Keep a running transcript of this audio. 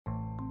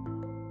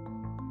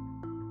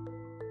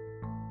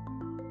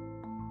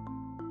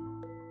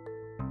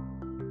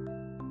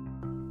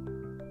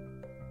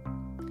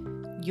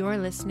You're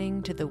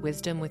listening to the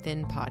Wisdom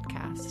Within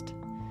podcast,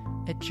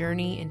 a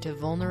journey into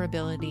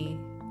vulnerability,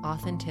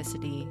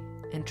 authenticity,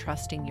 and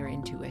trusting your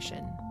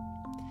intuition.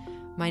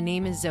 My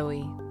name is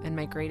Zoe, and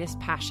my greatest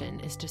passion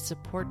is to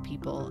support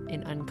people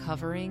in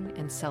uncovering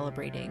and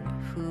celebrating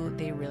who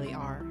they really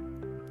are.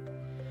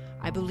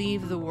 I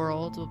believe the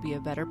world will be a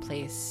better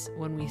place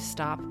when we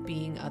stop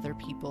being other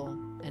people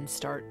and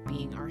start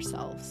being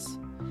ourselves.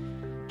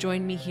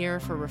 Join me here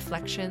for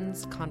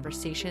reflections,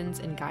 conversations,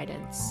 and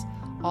guidance,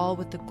 all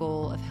with the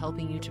goal of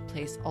helping you to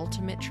place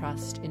ultimate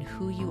trust in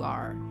who you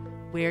are,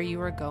 where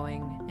you are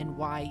going, and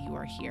why you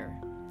are here.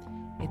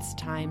 It's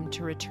time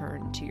to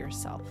return to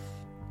yourself.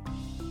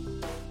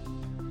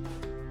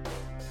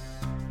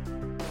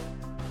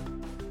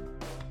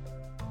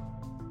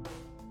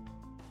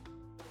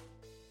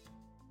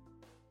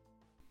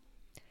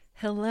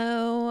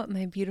 Hello,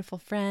 my beautiful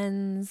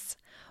friends.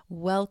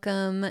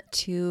 Welcome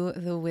to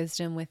the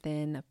Wisdom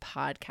Within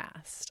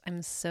podcast.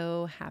 I'm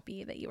so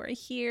happy that you are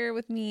here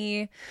with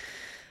me.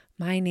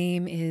 My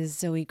name is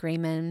Zoe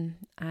Grayman.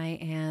 I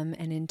am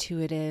an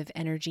intuitive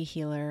energy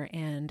healer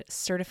and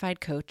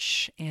certified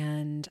coach,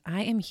 and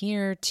I am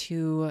here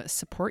to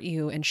support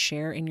you and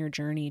share in your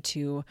journey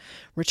to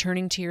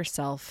returning to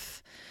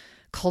yourself,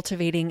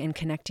 cultivating and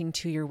connecting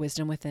to your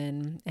wisdom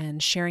within,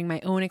 and sharing my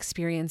own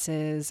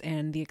experiences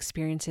and the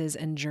experiences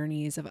and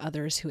journeys of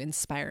others who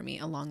inspire me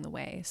along the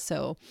way.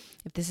 So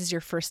if this is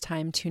your first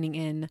time tuning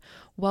in,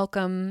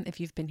 welcome. If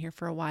you've been here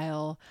for a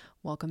while,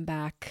 welcome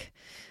back.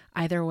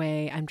 Either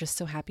way, I'm just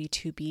so happy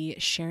to be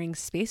sharing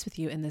space with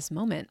you in this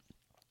moment.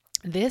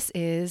 This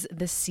is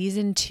the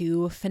season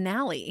 2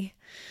 finale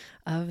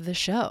of the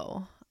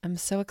show. I'm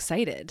so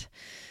excited.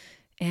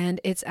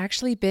 And it's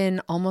actually been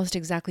almost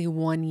exactly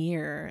 1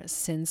 year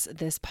since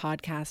this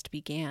podcast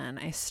began.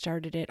 I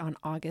started it on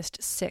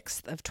August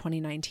 6th of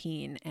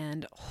 2019,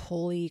 and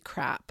holy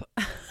crap,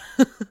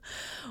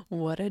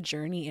 what a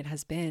journey it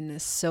has been.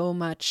 So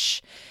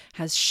much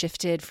has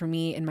shifted for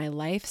me in my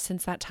life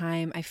since that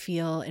time. I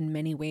feel in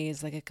many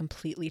ways like a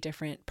completely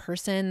different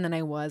person than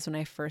I was when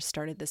I first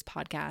started this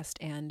podcast.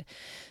 And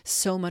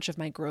so much of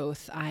my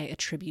growth I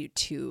attribute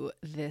to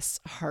this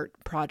heart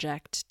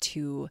project,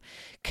 to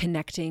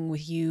connecting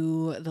with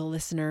you, the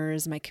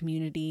listeners, my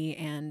community,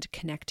 and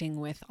connecting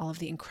with all of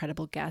the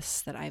incredible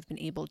guests that I've been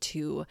able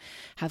to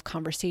have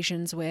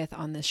conversations with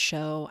on this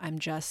show. I'm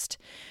just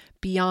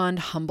beyond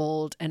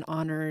humbled and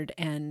honored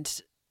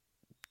and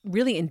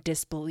really in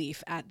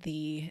disbelief at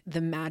the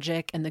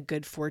magic and the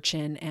good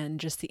fortune and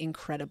just the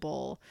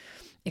incredible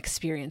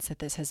experience that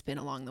this has been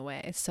along the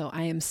way. So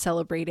I am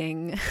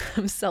celebrating,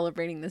 I'm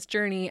celebrating this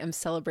journey. I'm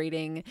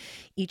celebrating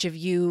each of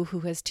you who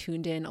has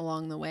tuned in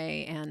along the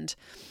way and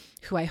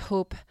who I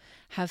hope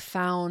have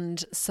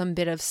found some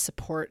bit of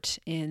support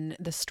in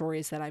the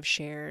stories that I've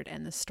shared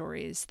and the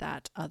stories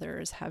that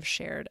others have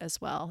shared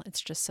as well. It's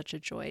just such a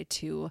joy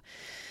to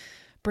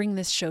bring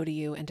this show to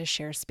you and to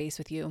share space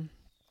with you.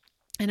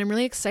 And I'm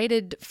really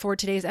excited for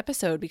today's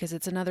episode because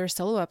it's another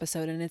solo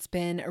episode, and it's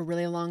been a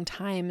really long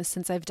time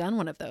since I've done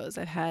one of those.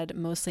 I've had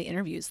mostly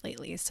interviews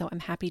lately, so I'm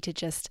happy to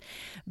just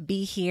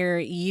be here,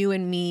 you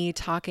and me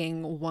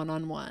talking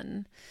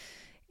one-on-one.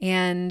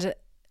 And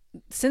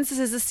since this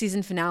is the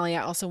season finale,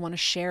 I also want to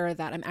share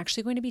that I'm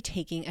actually going to be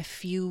taking a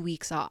few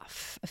weeks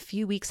off, a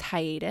few weeks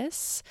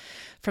hiatus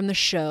from the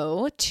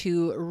show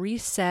to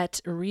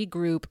reset,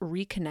 regroup,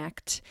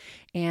 reconnect,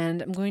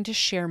 and I'm going to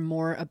share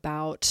more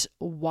about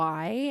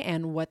why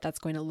and what that's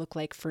going to look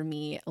like for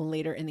me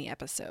later in the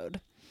episode.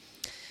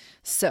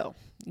 So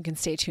you can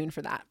stay tuned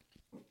for that.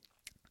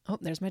 Oh,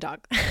 there's my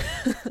dog.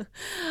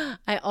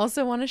 I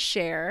also want to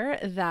share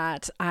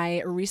that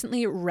I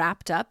recently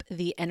wrapped up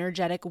the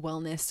Energetic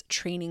Wellness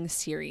Training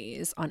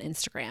Series on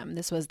Instagram.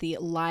 This was the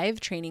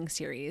live training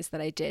series that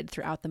I did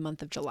throughout the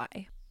month of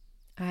July.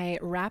 I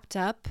wrapped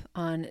up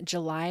on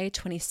July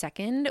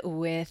 22nd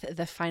with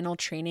the final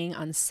training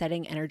on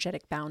setting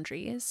energetic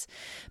boundaries.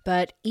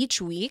 But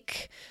each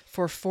week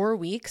for 4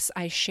 weeks,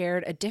 I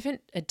shared a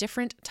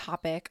different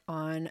topic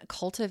on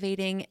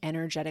cultivating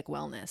energetic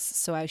wellness.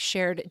 So I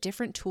shared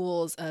different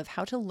tools of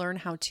how to learn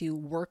how to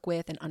work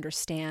with and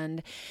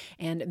understand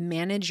and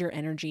manage your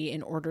energy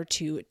in order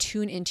to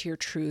tune into your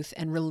truth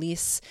and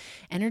release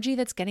energy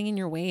that's getting in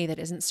your way that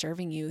isn't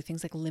serving you.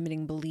 Things like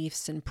limiting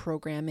beliefs and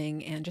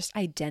programming and just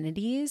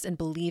identities and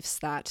beliefs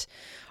that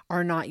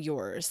are not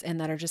yours and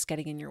that are just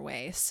getting in your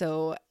way.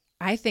 So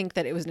I think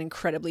that it was an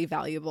incredibly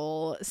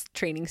valuable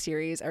training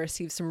series. I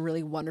received some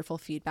really wonderful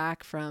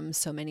feedback from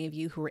so many of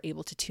you who were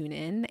able to tune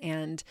in,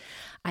 and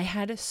I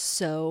had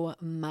so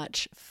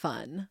much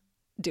fun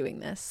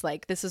doing this.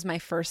 Like, this is my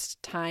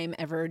first time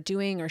ever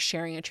doing or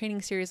sharing a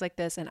training series like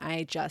this, and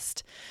I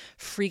just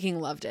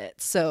freaking loved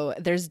it. So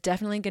there's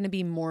definitely going to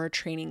be more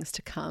trainings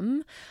to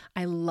come.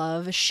 I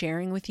love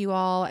sharing with you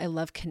all. I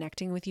love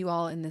connecting with you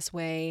all in this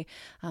way.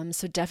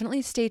 So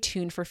definitely stay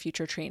tuned for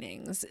future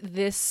trainings.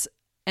 This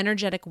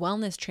energetic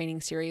wellness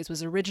training series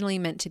was originally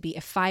meant to be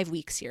a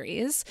 5-week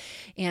series,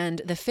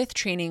 and the 5th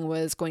training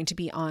was going to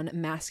be on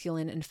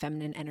masculine and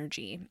feminine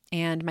energy.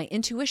 And my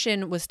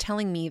intuition was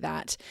telling me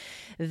that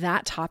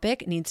that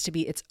topic needs to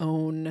be its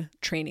own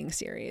training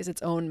series,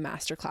 its own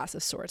masterclass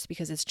of sorts,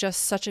 because it's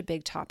just such a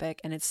big topic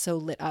and it's so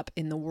lit up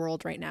in the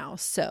world right now.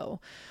 So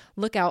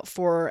look out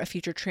for a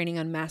future training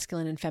on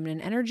masculine and feminine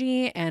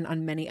energy and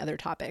on many other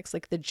topics.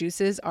 Like, the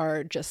juices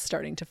are just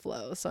starting to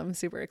flow. So I'm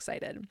super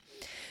excited.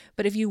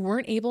 But if you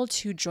weren't able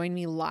to join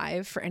me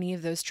live for any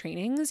of those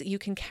trainings, you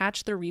can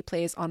catch the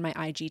replays on my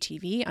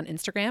IGTV on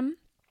Instagram.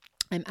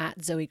 I'm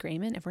at Zoe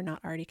Grayman. If we're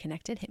not already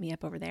connected, hit me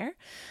up over there.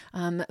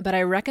 But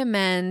I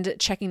recommend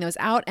checking those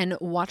out and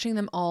watching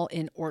them all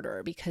in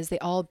order because they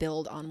all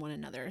build on one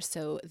another.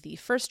 So the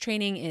first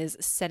training is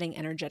setting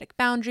energetic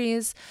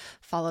boundaries,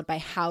 followed by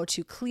how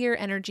to clear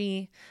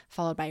energy,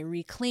 followed by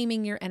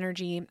reclaiming your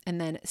energy, and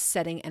then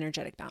setting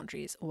energetic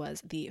boundaries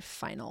was the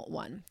final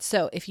one.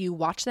 So if you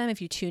watch them,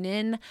 if you tune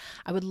in,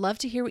 I would love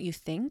to hear what you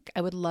think.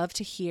 I would love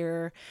to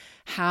hear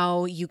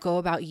how you go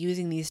about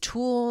using these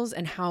tools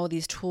and how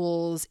these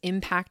tools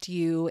impact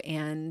you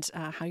and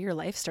how your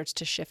life starts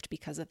to shift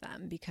because of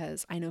them.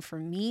 Because I know for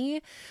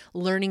me,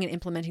 learning and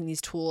implementing these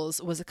tools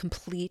was a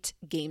complete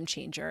game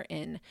changer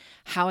in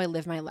how I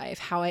live my life,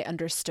 how I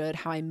understood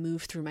how I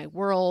move through my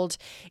world,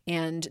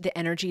 and the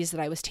energies that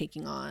I was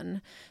taking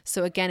on.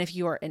 So again, if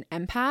you are an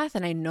empath,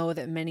 and I know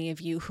that many of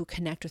you who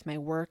connect with my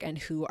work and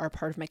who are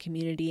part of my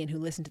community and who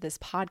listen to this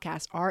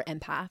podcast are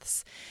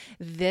empaths,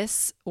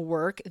 this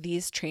work,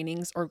 these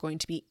trainings are going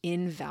to be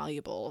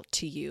invaluable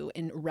to you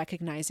in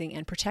recognizing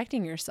and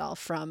protecting yourself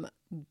from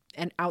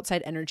an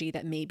outside energy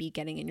that may be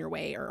getting in your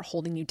way or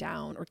holding you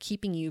down or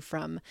keeping you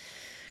from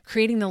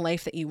creating the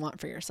life that you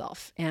want for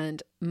yourself.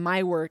 And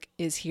my work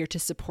is here to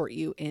support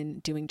you in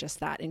doing just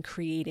that, in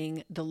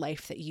creating the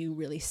life that you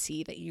really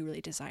see, that you really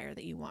desire,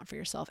 that you want for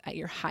yourself at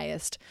your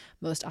highest,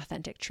 most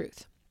authentic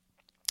truth.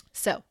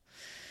 So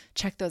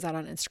check those out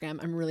on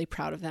Instagram. I'm really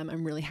proud of them.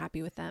 I'm really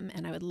happy with them.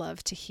 And I would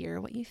love to hear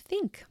what you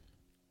think.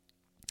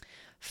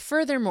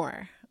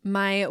 Furthermore,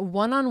 my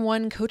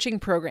one-on-one coaching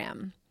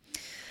program.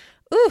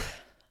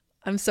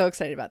 I'm so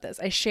excited about this.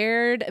 I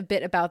shared a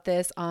bit about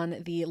this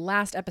on the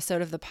last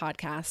episode of the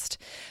podcast,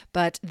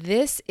 but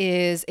this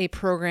is a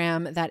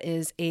program that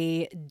is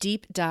a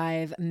deep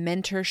dive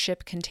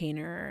mentorship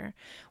container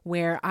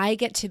where I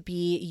get to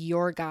be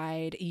your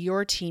guide,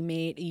 your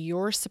teammate,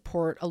 your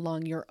support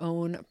along your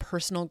own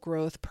personal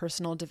growth,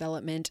 personal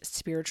development,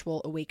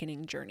 spiritual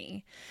awakening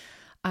journey.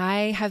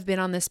 I have been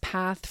on this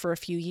path for a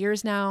few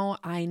years now.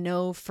 I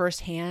know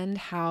firsthand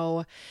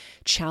how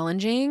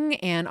challenging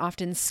and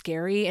often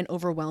scary and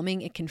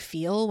overwhelming it can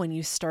feel when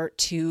you start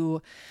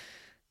to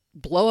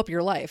blow up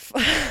your life,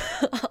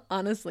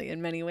 honestly, in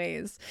many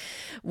ways,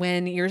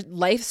 when your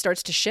life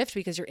starts to shift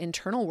because your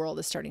internal world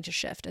is starting to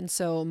shift. And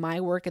so my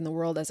work in the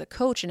world as a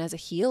coach and as a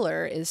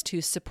healer is to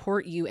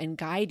support you and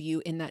guide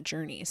you in that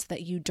journey so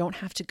that you don't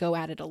have to go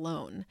at it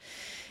alone.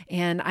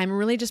 And I'm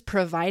really just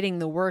providing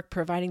the work,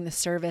 providing the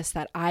service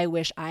that I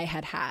wish I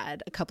had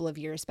had a couple of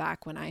years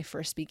back when I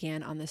first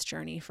began on this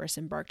journey, first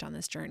embarked on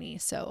this journey.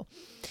 So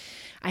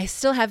I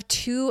still have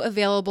 2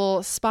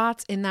 available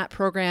spots in that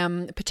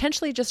program,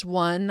 potentially just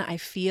one. I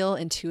feel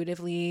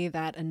intuitively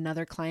that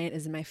another client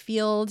is in my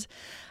field.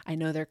 I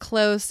know they're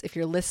close. If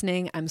you're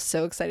listening, I'm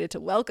so excited to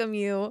welcome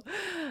you.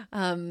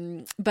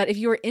 But if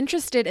you are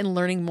interested in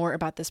learning more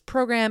about this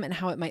program and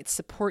how it might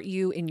support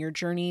you in your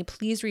journey,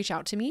 please reach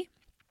out to me.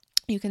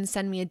 You can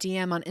send me a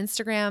DM on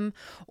Instagram,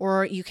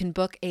 or you can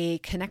book a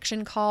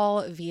connection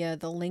call via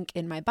the link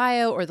in my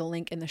bio or the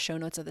link in the show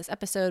notes of this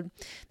episode.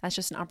 That's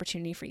just an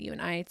opportunity for you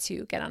and I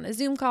to get on a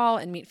Zoom call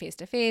and meet face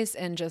to face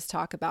and just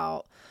talk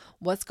about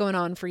what's going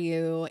on for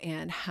you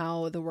and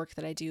how the work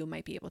that I do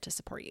might be able to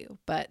support you.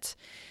 But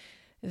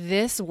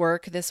this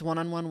work, this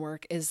one-on-one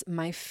work, is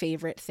my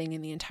favorite thing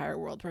in the entire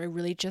world, where I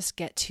really just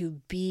get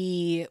to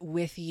be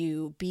with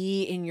you,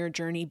 be in your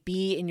journey,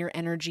 be in your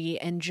energy,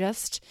 and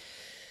just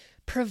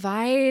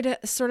provide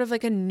sort of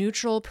like a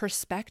neutral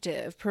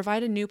perspective,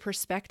 provide a new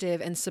perspective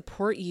and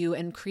support you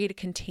and create a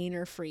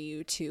container for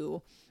you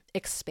to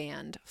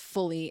expand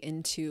fully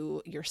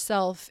into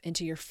yourself,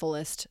 into your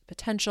fullest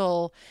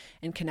potential,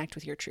 and connect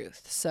with your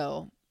truth.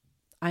 So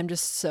I'm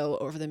just so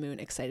over the moon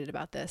excited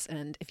about this.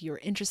 And if you're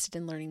interested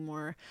in learning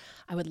more,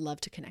 I would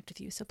love to connect with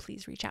you. So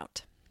please reach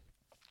out.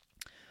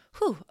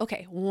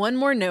 Okay, one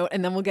more note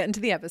and then we'll get into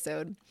the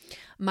episode.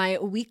 My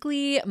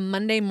weekly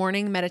Monday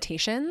morning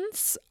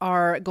meditations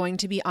are going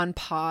to be on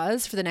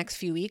pause for the next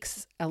few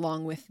weeks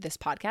along with this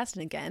podcast.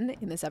 And again,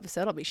 in this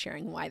episode, I'll be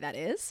sharing why that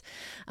is.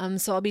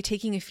 So I'll be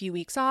taking a few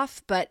weeks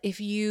off, but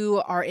if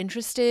you are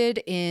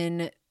interested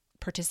in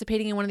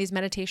participating in one of these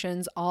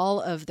meditations,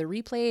 all of the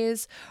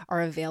replays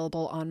are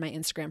available on my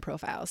Instagram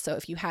profile. So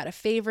if you had a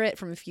favorite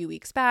from a few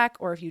weeks back,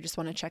 or if you just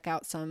want to check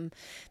out some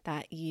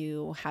that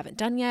you haven't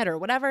done yet or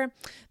whatever,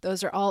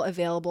 those are all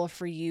available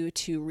for you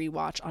to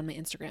rewatch on my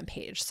Instagram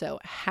page. So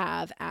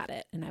have at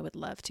it, and I would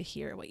love to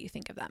hear what you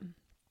think of them.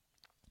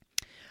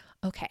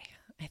 Okay,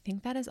 I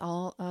think that is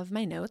all of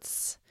my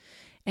notes.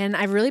 And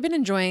I've really been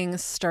enjoying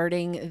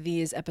starting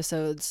these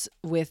episodes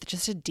with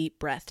just a deep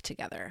breath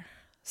together.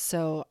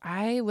 So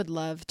I would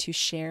love to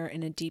share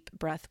in a deep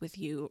breath with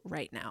you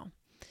right now.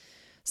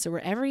 So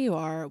wherever you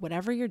are,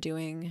 whatever you're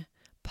doing,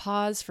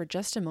 pause for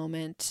just a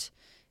moment.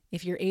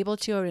 If you're able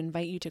to, I would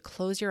invite you to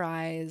close your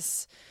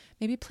eyes,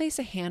 maybe place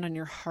a hand on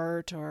your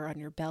heart or on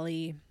your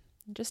belly.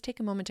 Just take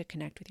a moment to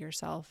connect with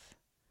yourself.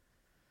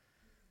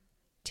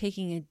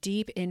 Taking a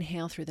deep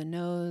inhale through the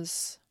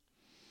nose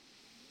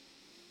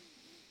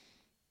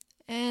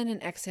and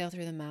an exhale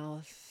through the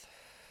mouth.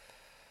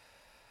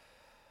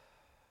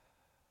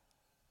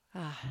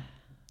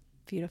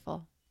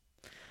 Beautiful.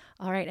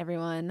 All right,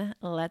 everyone,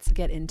 let's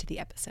get into the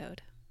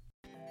episode.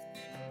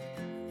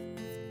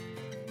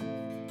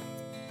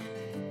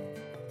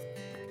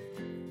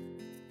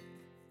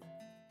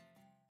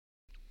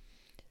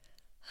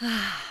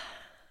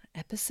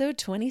 Episode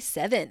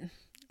 27,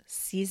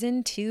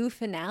 season 2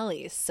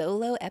 finale,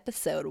 solo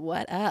episode.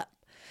 What up?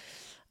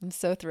 I'm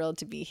so thrilled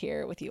to be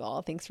here with you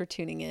all. Thanks for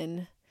tuning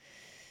in.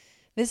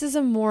 This is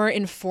a more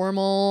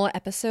informal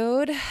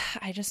episode.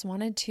 I just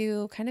wanted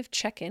to kind of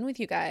check in with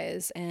you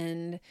guys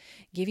and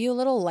give you a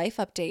little life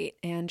update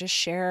and just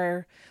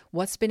share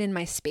what's been in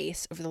my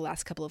space over the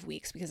last couple of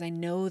weeks, because I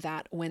know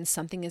that when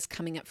something is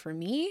coming up for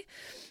me,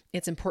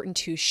 it's important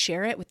to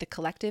share it with the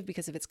collective,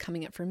 because if it's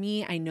coming up for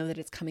me, I know that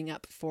it's coming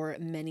up for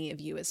many of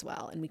you as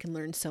well. And we can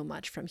learn so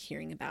much from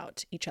hearing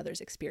about each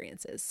other's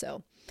experiences.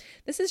 So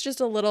this is just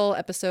a little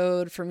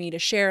episode for me to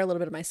share a little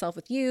bit of myself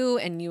with you,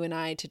 and you and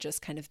I to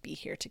just kind of be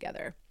here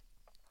together.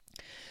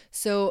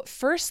 So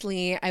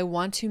firstly, I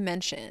want to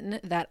mention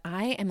that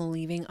I am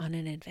leaving on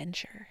an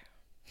adventure.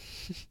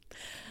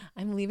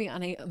 I'm leaving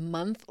on a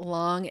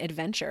month-long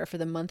adventure for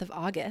the month of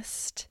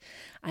August.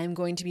 I'm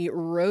going to be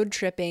road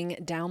tripping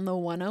down the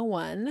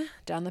 101,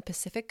 down the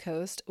Pacific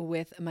Coast,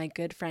 with my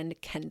good friend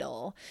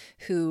Kendall,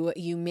 who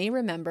you may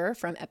remember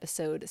from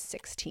episode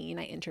 16.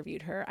 I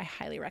interviewed her. I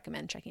highly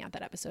recommend checking out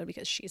that episode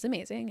because she's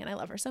amazing and I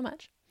love her so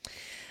much.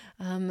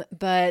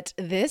 But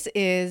this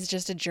is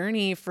just a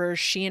journey for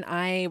she and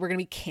I. We're going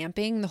to be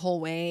camping the whole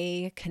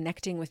way,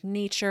 connecting with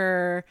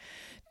nature,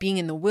 being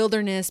in the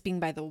wilderness, being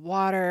by the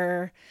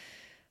water.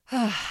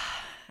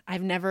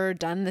 I've never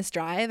done this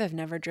drive. I've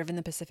never driven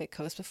the Pacific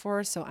Coast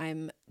before, so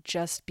I'm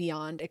just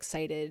beyond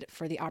excited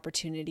for the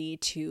opportunity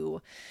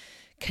to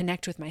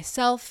connect with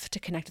myself, to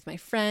connect with my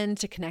friend,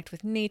 to connect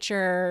with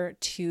nature,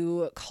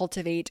 to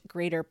cultivate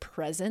greater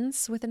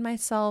presence within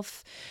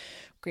myself,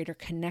 greater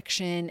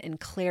connection and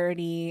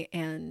clarity.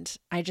 And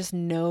I just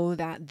know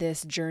that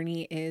this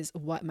journey is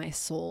what my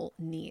soul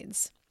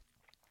needs.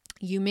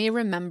 You may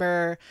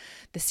remember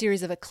the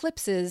series of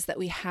eclipses that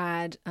we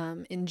had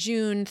in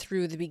June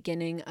through the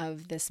beginning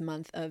of this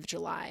month of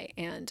July.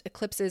 And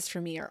eclipses for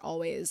me are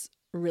always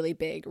really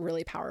big,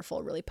 really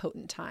powerful, really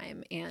potent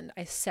time. And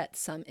I set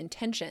some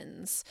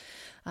intentions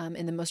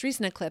in the most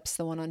recent eclipse,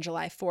 the one on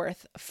July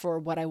 4th, for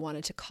what I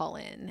wanted to call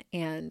in.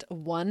 And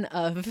one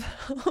of,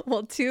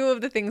 two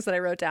of the things that I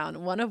wrote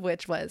down, one of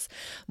which was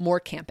more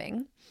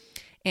camping.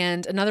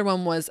 And another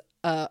one was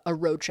a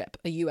road trip,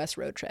 a US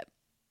road trip.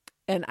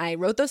 And I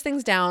wrote those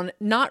things down,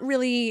 not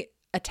really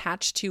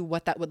attached to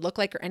what that would look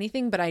like or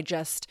anything, but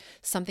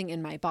something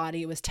in my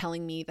body was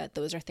telling me that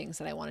those are things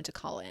that I wanted to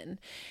call in.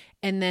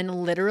 And then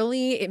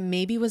literally it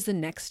maybe was the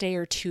next day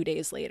or 2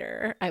 days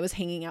later, I was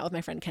hanging out with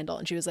my friend Kendall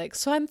and she was like,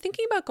 so I'm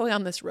thinking about going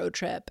on this road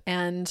trip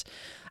and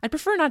I'd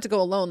prefer not to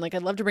go alone. Like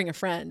I'd love to bring a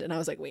friend. And I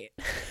was like, wait,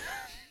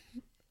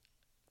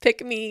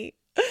 pick me.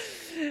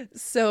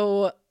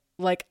 So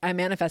like I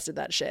manifested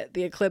that shit.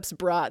 The eclipse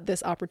brought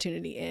this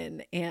opportunity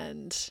in,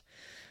 and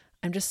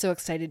I'm just so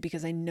excited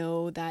because I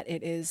know that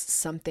it is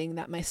something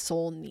that my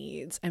soul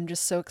needs. I'm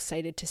just so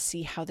excited to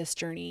see how this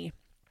journey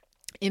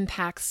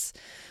impacts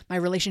my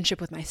relationship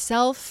with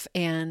myself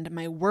and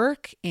my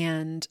work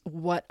and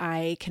what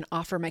I can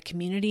offer my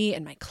community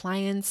and my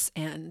clients.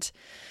 And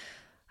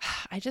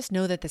I just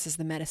know that this is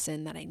the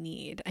medicine that I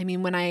need. I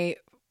mean, when I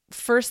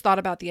first thought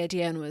about the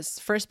idea and was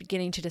first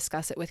beginning to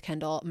discuss it with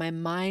Kendall, my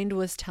mind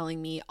was telling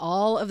me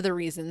all of the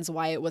reasons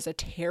why it was a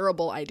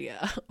terrible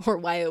idea or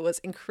why it was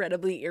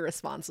incredibly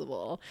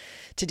irresponsible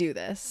to do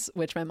this,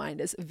 which my mind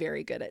is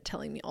very good at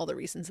telling me all the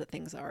reasons that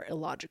things are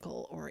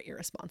illogical or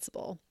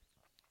irresponsible.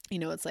 You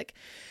know, it's like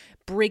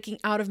breaking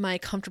out of my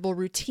comfortable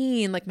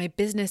routine. Like my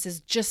business is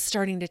just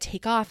starting to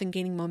take off and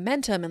gaining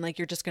momentum. And like,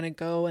 you're just going to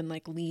go and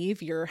like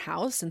leave your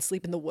house and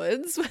sleep in the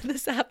woods when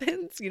this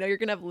happens. You know, you're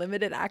going to have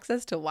limited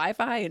access to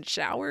Wi-Fi and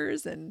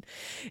showers. And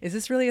is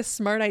this really a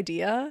smart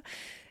idea?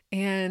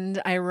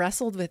 And I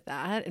wrestled with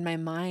that in my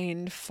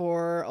mind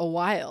for a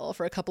while,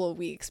 for a couple of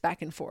weeks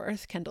back and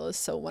forth. Kendall is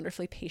so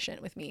wonderfully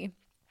patient with me.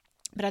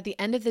 But at the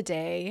end of the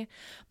day,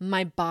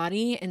 my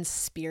body and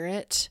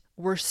spirit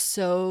were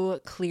so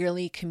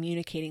clearly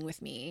communicating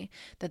with me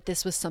that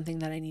this was something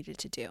that I needed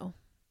to do.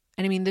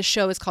 And I mean, this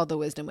show is called The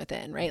Wisdom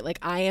Within, right? Like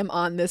I am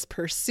on this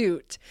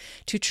pursuit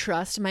to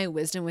trust my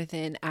wisdom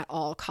within at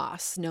all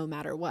costs, no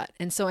matter what.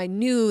 And so I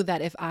knew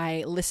that if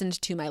I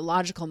listened to my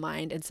logical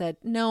mind and said,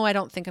 no, I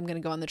don't think I'm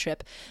going to go on the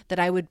trip, that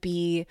I would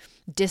be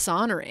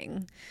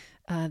dishonoring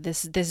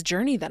this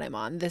journey that I'm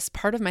on, this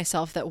part of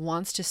myself that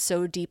wants to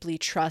so deeply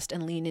trust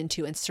and lean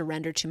into and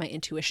surrender to my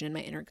intuition and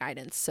my inner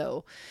guidance.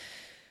 So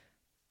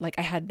like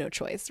I had no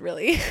choice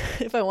really.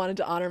 If I wanted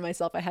to honor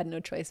myself, I had no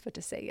choice but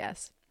to say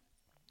yes.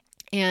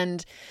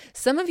 And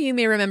some of you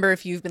may remember,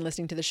 if you've been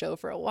listening to the show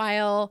for a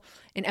while,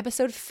 in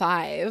episode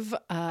 5,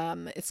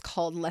 it's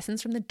called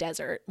Lessons from the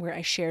Desert, where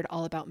I shared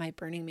all about my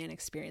Burning Man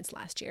experience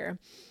last year.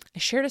 I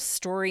shared a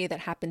story that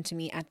happened to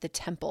me at the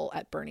temple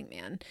at Burning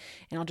Man,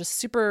 and I'll just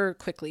super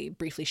quickly,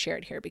 briefly share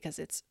it here because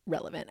it's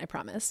relevant, I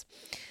promise.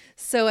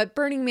 So at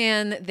Burning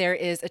Man, there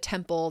is a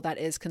temple that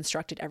is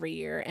constructed every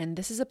year, and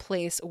this is a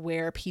place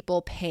where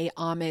people pay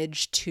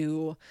homage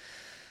to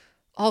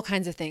all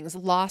kinds of things,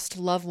 lost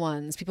loved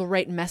ones. People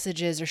write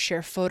messages or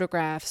share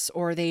photographs,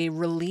 or they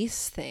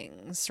release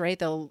things, right?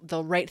 They'll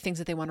write things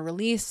that they want to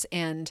release.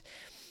 And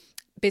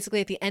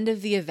basically at the end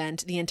of the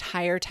event, the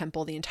entire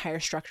temple, the entire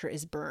structure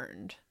is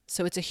burned.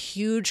 So it's a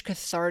huge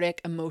cathartic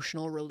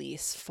emotional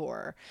release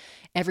for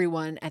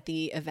everyone at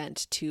the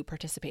event to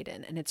participate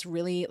in. And it's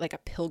really like a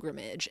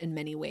pilgrimage in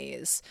many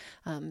ways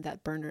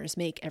that burners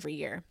make every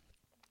year.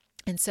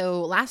 And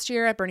so last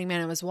year at Burning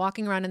Man, I was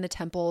walking around in the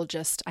temple,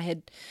 I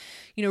had,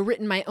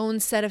 written my own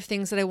set of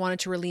things that I wanted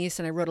to release.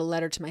 And I wrote a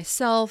letter to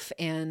myself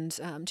and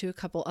to a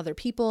couple other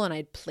people, and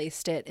I'd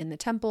placed it in the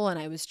temple. And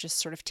I was just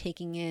sort of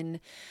taking in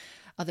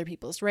other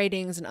people's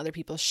writings and other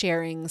people's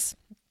sharings.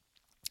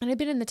 And I'd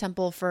been in the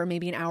temple for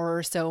maybe an hour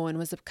or so and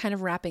was kind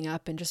of wrapping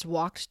up, and just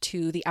walked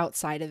to the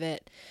outside of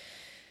it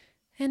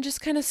and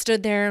just kind of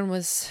stood there and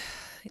was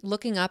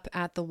looking up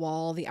at the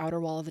wall, the outer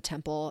wall of the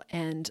temple.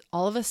 And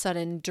all of a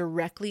sudden,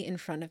 directly in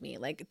front of me,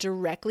 like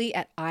directly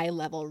at eye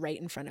level, right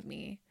in front of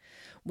me,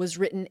 was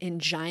written in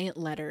giant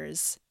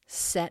letters,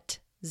 "Set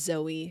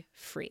Zoe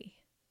free."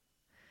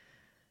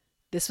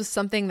 This was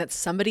something that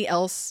somebody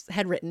else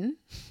had written.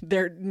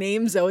 Their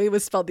name, Zoe,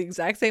 was spelled the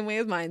exact same way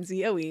as mine,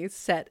 Zoe,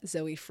 "Set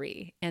Zoe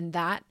free." And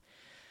that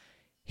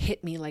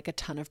hit me like a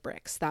ton of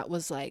bricks. That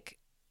was like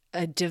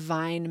a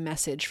divine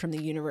message from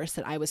the universe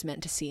that I was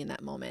meant to see in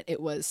that moment.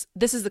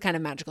 This is the kind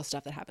of magical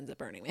stuff that happens at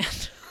Burning Man.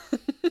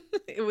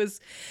 It was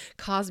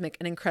cosmic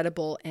and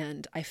incredible,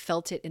 and I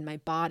felt it in my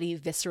body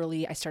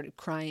viscerally. I started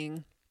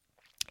crying.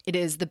 It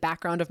is the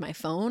background of my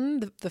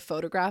phone, the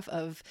photograph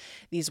of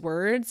these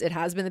words. It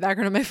has been the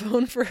background of my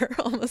phone for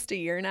almost a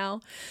year now.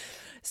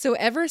 So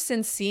ever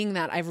since seeing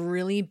that, I've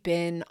really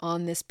been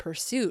on this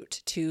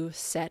pursuit to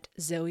set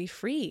Zoe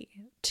free,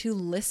 to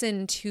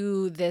listen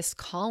to this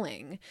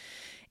calling.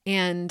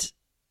 And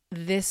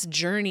this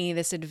journey,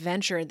 this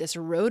adventure, this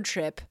road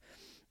trip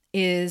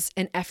is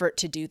an effort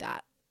to do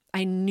that.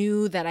 I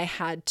knew that I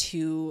had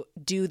to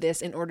do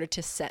this in order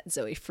to set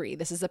Zoe free.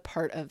 This is a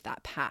part of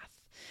that path.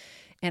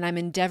 And I'm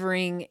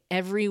endeavoring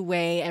every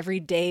way, every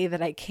day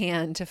that I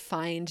can, to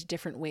find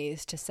different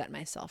ways to set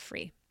myself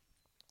free.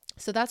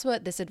 So that's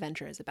what this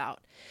adventure is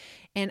about.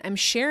 And I'm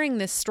sharing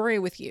this story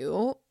with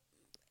you,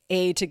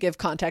 to give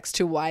context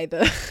to why the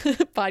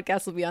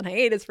podcast will be on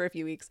hiatus for a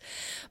few weeks,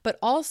 but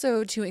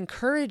also to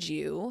encourage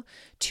you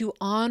to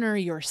honor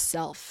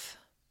yourself,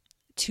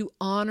 to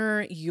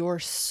honor your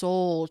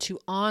soul, to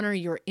honor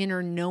your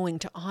inner knowing,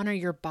 to honor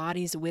your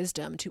body's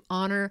wisdom, to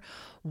honor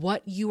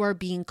what you are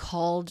being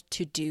called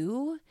to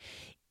do,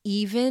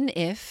 even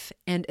if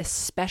and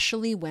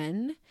especially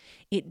when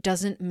it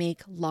doesn't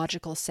make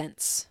logical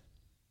sense.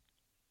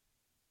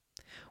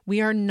 We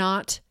are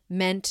not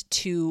meant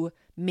to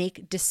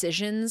make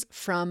decisions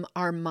from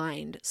our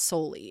mind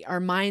solely. Our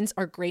minds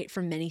are great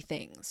for many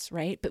things,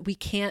 right? But we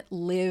can't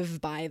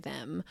live by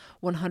them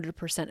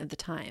 100% of the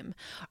time.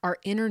 Our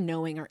inner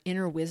knowing, our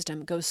inner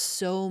wisdom goes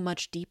so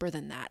much deeper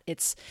than that.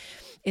 It's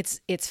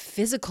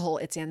physical,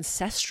 it's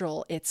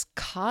ancestral, it's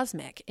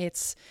cosmic,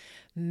 it's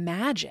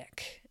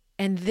magic.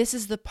 And this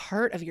is the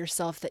part of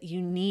yourself that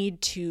you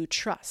need to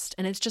trust.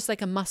 And it's just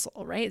like a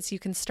muscle, right? So you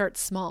can start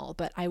small,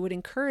 but I would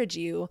encourage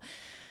you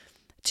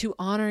to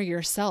honor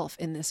yourself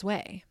in this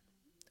way.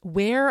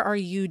 Where are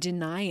you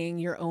denying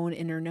your own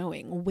inner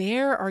knowing?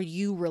 Where are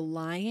you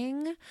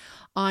relying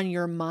on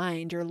your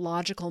mind, your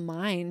logical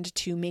mind,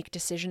 to make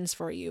decisions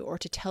for you, or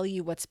to tell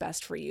you what's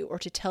best for you, or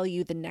to tell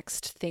you the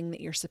next thing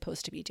that you're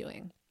supposed to be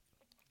doing?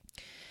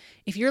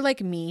 If you're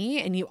like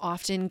me and you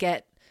often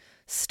get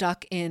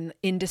stuck in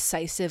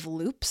indecisive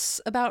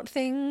loops about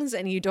things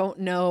and you don't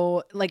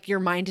know, like your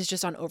mind is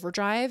just on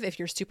overdrive, if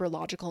you're super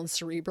logical and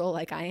cerebral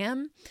like I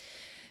am,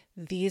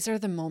 these are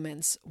the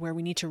moments where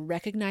we need to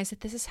recognize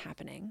that this is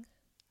happening.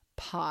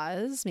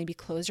 Pause, maybe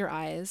close your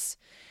eyes,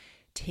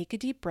 take a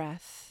deep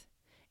breath,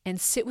 and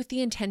sit with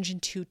the intention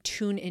to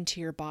tune into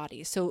your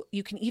body. So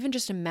you can even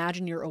just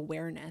imagine your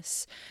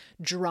awareness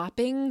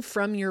dropping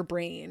from your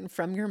brain,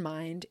 from your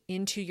mind,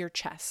 into your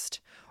chest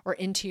or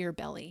into your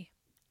belly,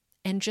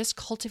 and just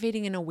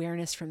cultivating an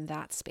awareness from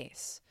that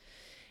space,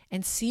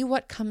 and see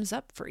what comes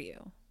up for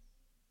you.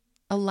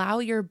 Allow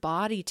your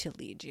body to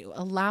lead you.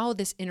 Allow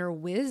this inner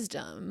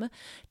wisdom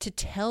to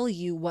tell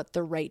you what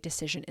the right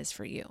decision is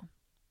for you.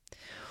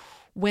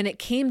 when it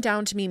came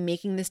down to me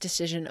making this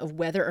decision of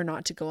whether or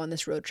not to go on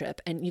this road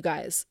trip, and you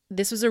guys,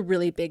 this was a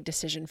really big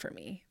decision for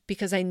me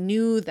because I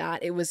knew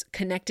that it was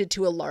connected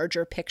to a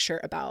larger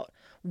picture about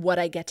what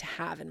I get to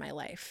have in my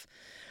life.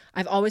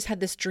 I've always had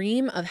this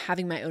dream of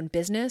having my own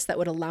business that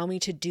would allow me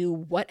to do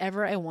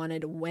whatever I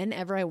wanted,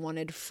 whenever I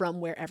wanted, from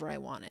wherever I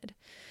wanted.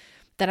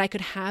 That I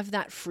could have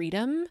that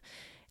freedom,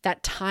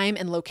 that time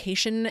and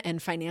location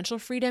and financial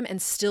freedom,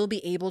 and still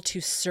be able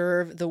to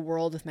serve the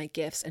world with my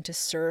gifts and to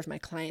serve my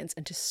clients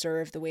and to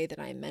serve the way that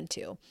I'm meant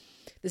to.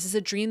 This is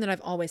a dream that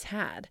I've always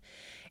had.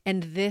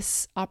 And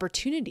this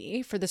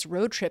opportunity for this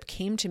road trip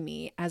came to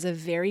me as a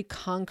very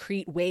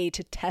concrete way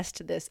to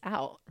test this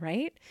out,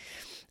 right?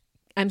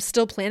 I'm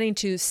still planning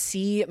to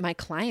see my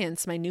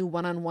clients, my new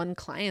one-on-one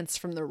clients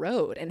from the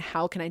road. And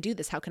how can I do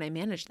this? How can I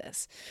manage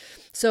this?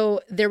 So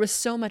there was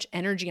so much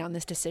energy on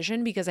this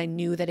decision because I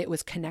knew that it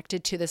was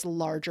connected to this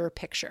larger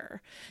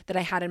picture that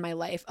I had in my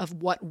life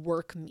of what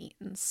work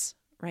means,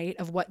 right?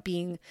 Of what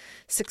being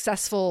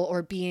successful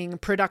or being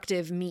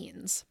productive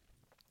means.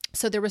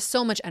 So there was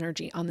so much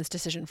energy on this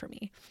decision for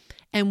me.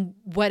 And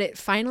what it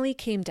finally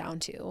came down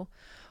to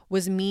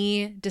was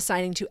me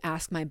deciding to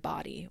ask my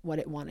body what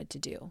it wanted to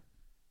do.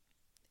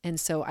 And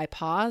so I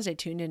paused, I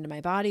tuned into my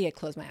body, I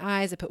closed my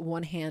eyes, I put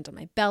one hand on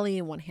my belly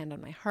and one hand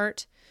on my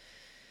heart,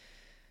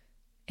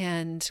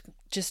 and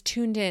just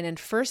tuned in and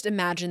first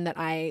imagined that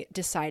I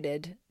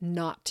decided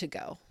not to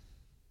go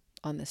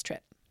on this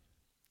trip.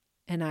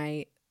 And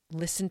I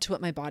listened to what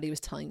my body was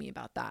telling me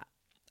about that.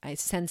 I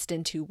sensed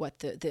into what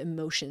the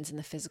emotions and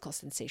the physical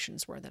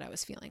sensations were that I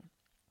was feeling.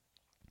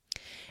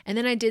 And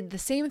then I did the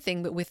same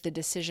thing, but with the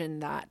decision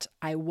that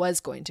I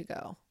was going to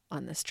go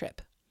on this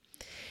trip.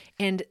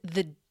 And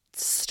the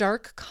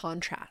stark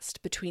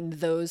contrast between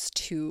those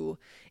two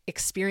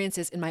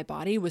experiences in my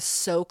body was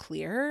so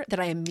clear that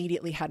I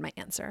immediately had my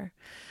answer.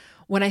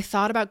 When I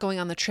thought about going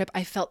on the trip,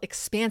 I felt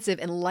expansive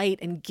and light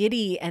and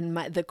giddy, and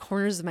the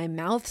corners of my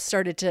mouth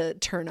started to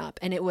turn up.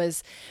 And there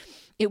was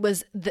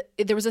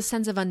a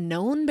sense of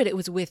unknown, but it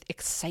was with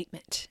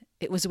excitement.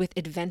 It was with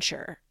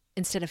adventure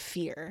instead of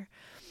fear.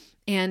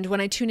 And when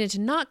I tuned into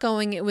not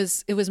going, it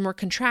was more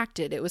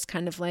contracted. It was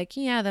kind of like,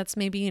 yeah, that's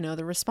maybe,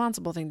 the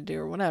responsible thing to do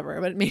or whatever,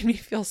 but it made me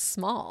feel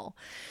small.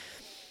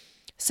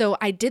 So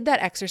I did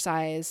that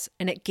exercise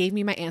and it gave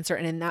me my answer.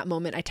 And in that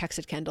moment, I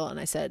texted Kendall and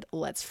I said,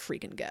 let's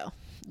freaking go.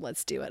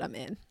 Let's do it. I'm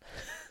in.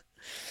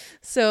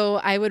 So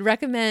I would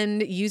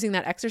recommend using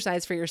that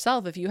exercise for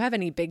yourself if you have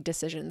any big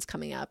decisions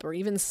coming up or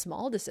even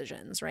small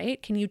decisions,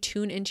 right? Can you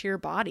tune into your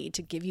body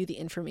to give you the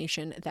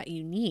information that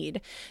you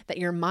need, that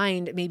your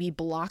mind may be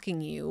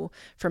blocking you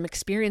from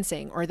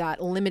experiencing, or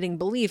that limiting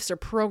beliefs or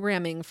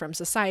programming from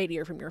society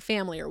or from your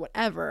family or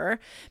whatever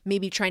may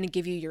be trying to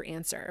give you your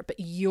answer. But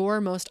your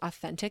most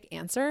authentic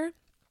answer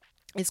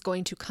is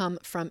going to come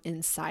from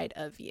inside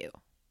of you.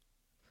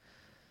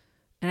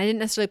 And I didn't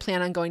necessarily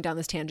plan on going down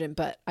this tangent,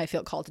 but I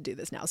feel called to do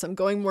this now. So I'm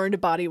going more into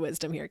body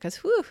wisdom here because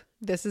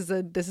this is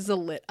a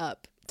lit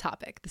up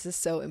topic. This is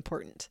so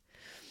important.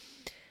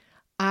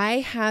 I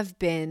have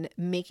been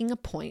making a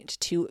point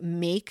to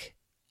make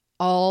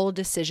all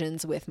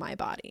decisions with my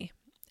body.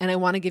 And I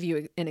want to give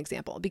you an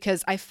example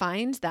because I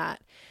find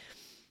that,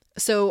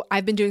 so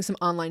I've been doing some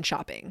online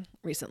shopping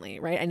recently,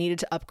 right? I needed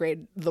to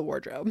upgrade the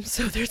wardrobe.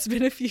 So there's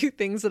been a few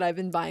things that I've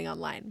been buying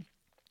online.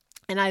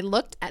 And I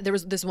looked at, there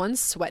was this one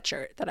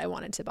sweatshirt that I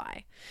wanted to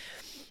buy.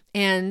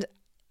 And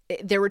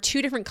there were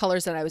two different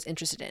colors that I was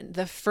interested in.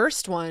 The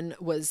first one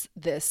was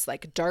this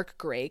like dark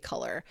gray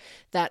color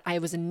that I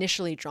was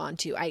initially drawn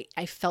to.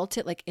 I felt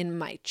it like in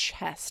my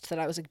chest that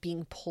I was like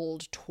being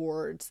pulled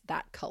towards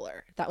that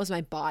color. That was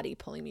my body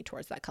pulling me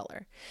towards that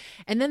color.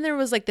 And then there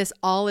was like this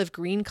olive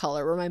green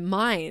color where my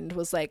mind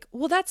was like,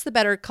 well, that's the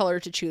better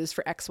color to choose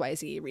for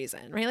XYZ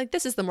reason, right? Like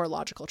this is the more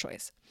logical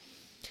choice.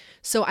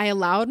 So I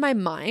allowed my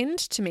mind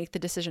to make the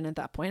decision at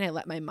that point. I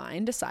let my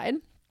mind decide.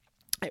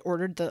 I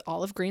ordered the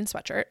olive green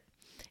sweatshirt.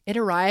 It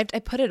arrived. I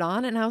put it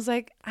on and I was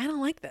like, I don't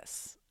like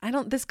this.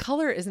 This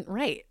color isn't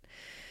right.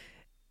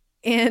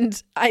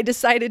 And I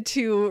decided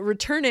to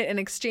return it and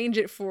exchange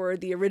it for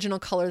the original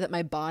color that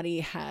my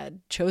body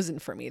had chosen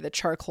for me, the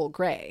charcoal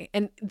gray.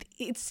 And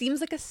it seems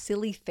like a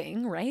silly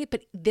thing, right?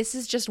 But this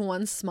is just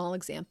one small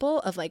example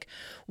of like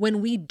when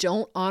we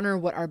don't honor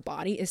what our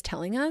body is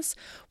telling us,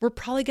 we're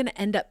probably going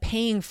to end up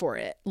paying for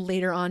it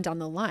later on down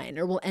the line,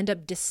 or we'll end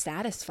up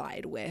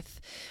dissatisfied with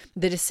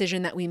the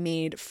decision that we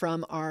made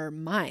from our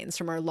minds,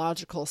 from our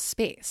logical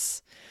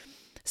space.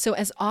 So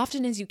as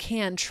often as you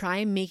can,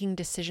 try making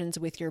decisions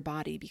with your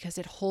body because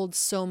it holds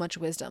so much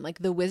wisdom. Like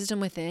the wisdom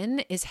within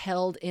is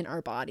held in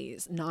our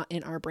bodies, not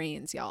in our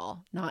brains,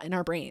 y'all. Not in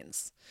our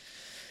brains.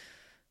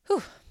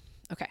 Whew.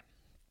 Okay.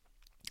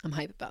 I'm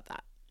hype about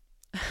that.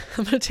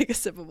 I'm going to take a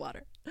sip of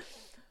water.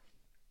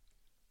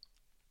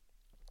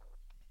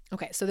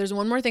 Okay. So there's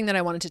one more thing that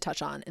I wanted to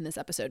touch on in this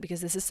episode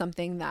because this is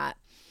something that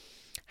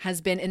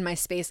has been in my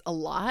space a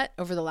lot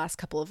over the last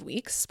couple of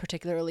weeks,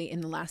 particularly in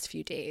the last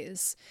few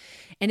days.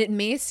 And it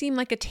may seem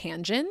like a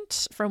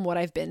tangent from what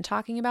I've been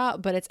talking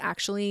about, but it's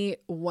actually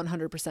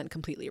 100%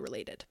 completely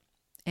related.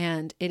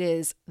 and it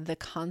is the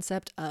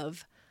concept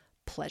of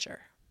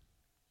pleasure.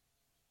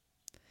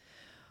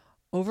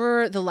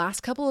 Over the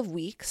last couple of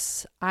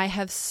weeks, I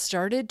have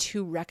started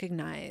to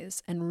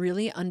recognize and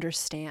really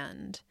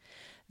understand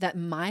that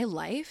my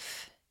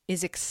life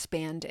is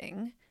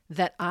expanding,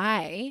 that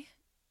I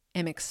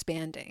am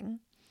expanding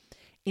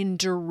in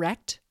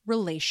direct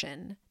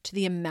relation to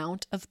the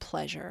amount of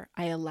pleasure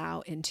I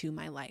allow into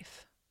my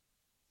life.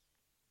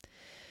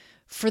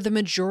 For the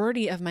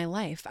majority of my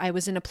life, I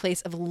was in a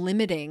place of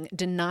limiting,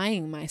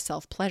 denying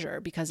myself pleasure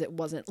because it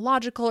wasn't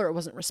logical or it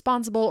wasn't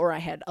responsible or I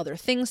had other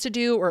things to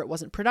do or it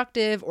wasn't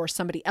productive or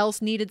somebody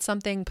else needed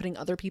something, putting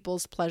other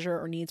people's pleasure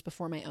or needs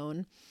before my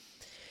own.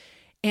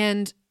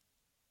 And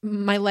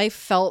my life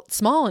felt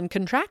small and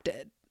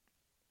contracted.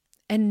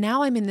 And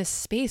now I'm in this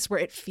space where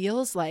it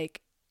feels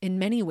like, in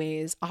many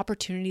ways,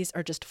 opportunities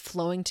are just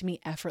flowing to me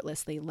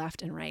effortlessly,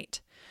 left and right.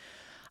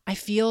 I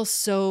feel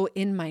so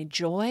in my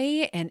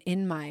joy and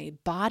in my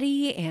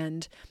body,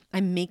 and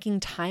I'm making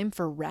time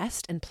for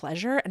rest and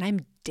pleasure, and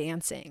I'm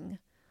dancing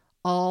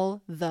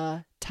all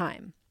the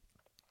time.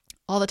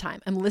 All the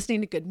time. I'm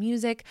listening to good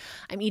music.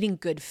 I'm eating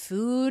good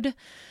food.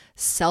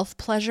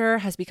 Self-pleasure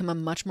has become a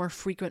much more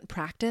frequent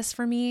practice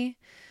for me.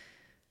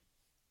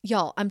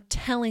 Y'all, I'm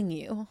telling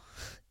you,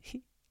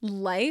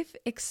 life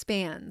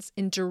expands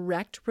in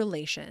direct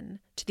relation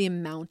to the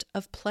amount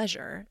of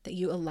pleasure that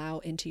you allow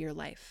into your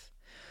life.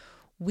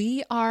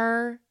 We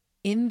are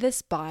in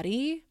this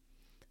body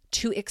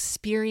to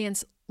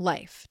experience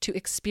life, to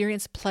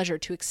experience pleasure,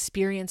 to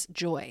experience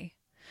joy.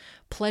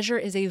 Pleasure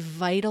is a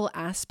vital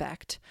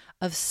aspect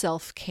of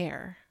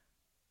self-care,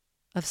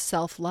 of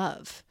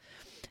self-love.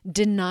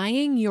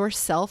 Denying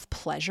yourself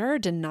pleasure,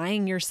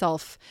 denying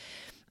yourself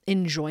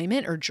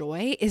enjoyment or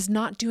joy is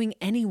not doing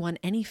anyone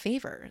any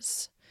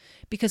favors.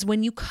 Because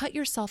when you cut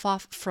yourself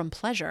off from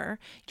pleasure,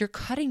 you're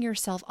cutting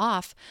yourself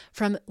off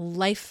from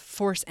life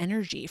force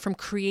energy, from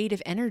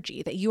creative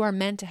energy that you are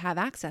meant to have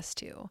access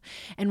to.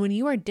 And when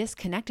you are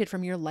disconnected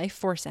from your life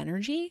force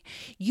energy,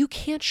 you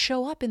can't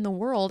show up in the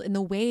world in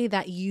the way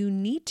that you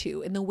need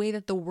to, in the way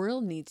that the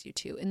world needs you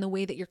to, in the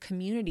way that your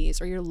communities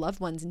or your loved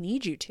ones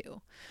need you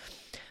to.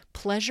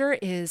 Pleasure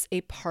is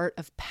a part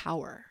of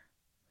power.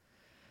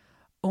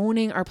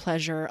 Owning our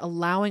pleasure,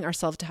 allowing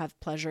ourselves to have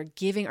pleasure,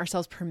 giving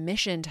ourselves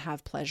permission to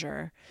have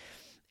pleasure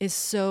is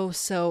so,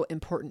 so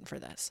important for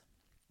this.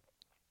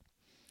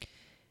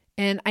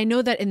 And I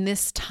know that in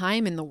this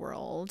time in the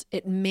world,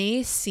 it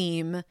may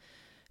seem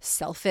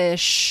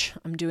selfish,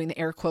 I'm doing the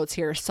air quotes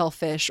here,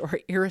 selfish or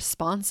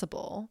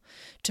irresponsible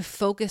to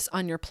focus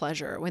on your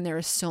pleasure when there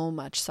is so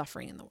much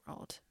suffering in the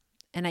world.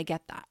 And I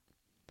get that.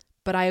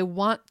 But I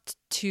want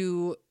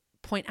to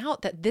point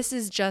out that this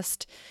is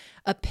just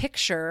a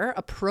picture,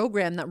 a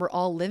program that we're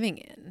all living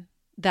in,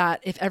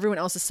 that if everyone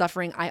else is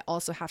suffering, I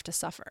also have to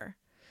suffer.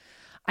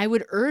 I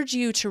would urge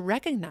you to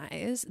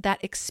recognize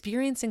that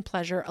experiencing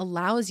pleasure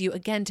allows you,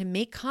 again, to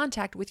make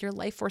contact with your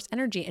life force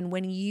energy. And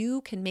when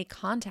you can make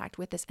contact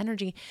with this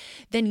energy,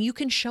 then you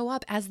can show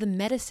up as the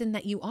medicine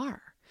that you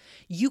are.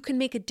 You can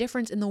make a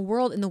difference in the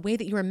world in the way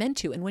that you are meant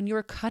to. And when you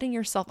are cutting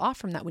yourself off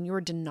from that, when you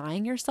are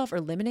denying yourself or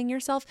limiting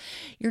yourself,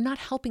 you're not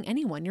helping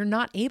anyone. You're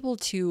not able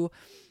to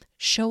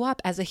show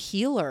up as a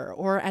healer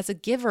or as a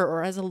giver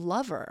or as a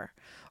lover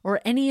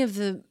or any of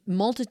the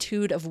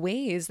multitude of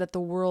ways that the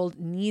world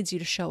needs you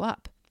to show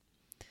up.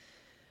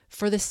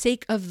 For the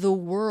sake of the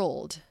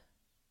world,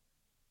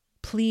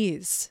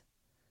 please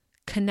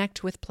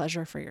connect with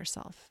pleasure for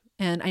yourself.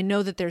 And I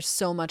know that there's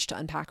so much to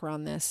unpack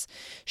around this,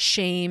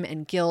 shame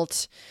and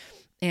guilt.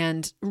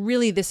 And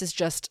really,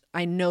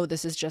 I know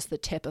this is just the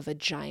tip of a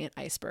giant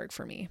iceberg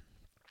for me.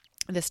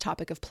 This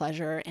topic of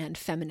pleasure and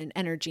feminine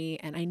energy.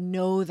 And I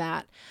know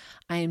that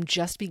I am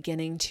just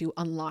beginning to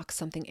unlock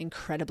something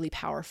incredibly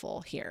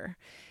powerful here.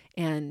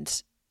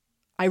 And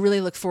I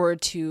really look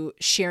forward to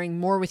sharing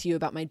more with you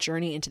about my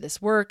journey into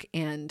this work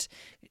and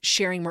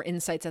sharing more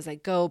insights as I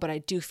go. But I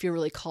do feel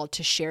really called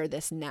to share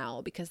this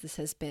now because this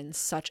has been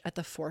such at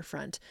the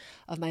forefront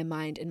of my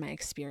mind and my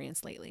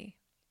experience lately.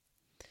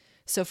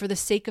 So for the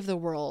sake of the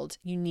world,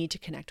 you need to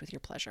connect with your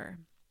pleasure.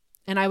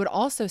 And I would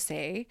also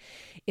say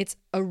it's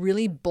a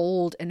really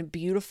bold and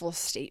beautiful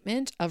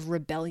statement of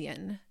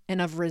rebellion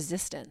and of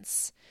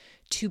resistance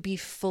to be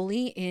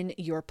fully in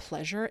your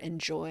pleasure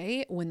and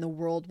joy when the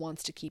world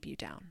wants to keep you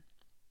down,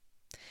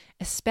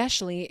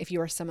 especially if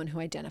you are someone who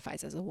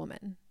identifies as a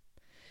woman.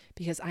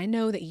 Because I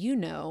know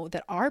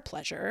that our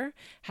pleasure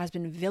has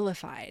been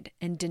vilified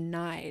and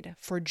denied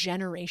for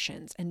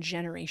generations and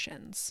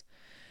generations.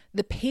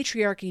 The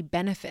patriarchy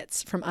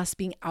benefits from us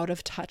being out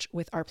of touch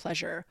with our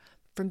pleasure,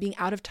 from being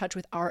out of touch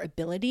with our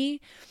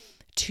ability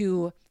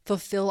to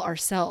fulfill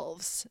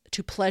ourselves,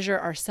 to pleasure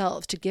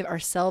ourselves, to give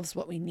ourselves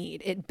what we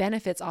need. It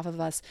benefits off of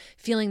us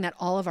feeling that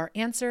all of our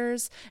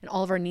answers and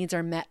all of our needs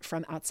are met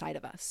from outside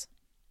of us.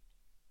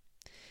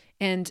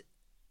 And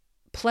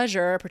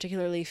pleasure,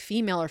 particularly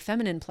female or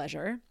feminine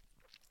pleasure,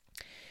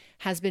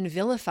 has been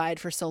vilified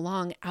for so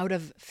long out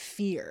of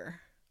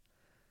fear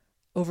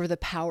over the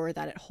power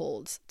that it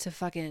holds to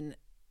fucking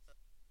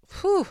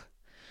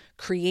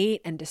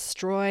create and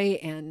destroy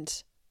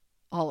and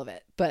all of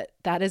it. But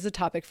that is a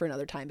topic for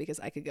another time because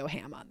I could go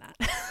ham on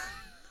that,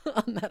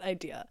 on that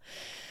idea.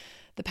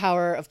 The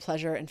power of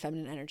pleasure and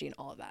feminine energy and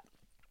all of that.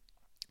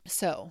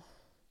 So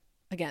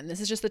again, this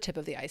is just the tip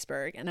of the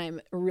iceberg, and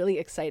I'm really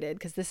excited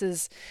because this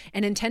is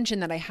an intention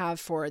that I have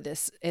for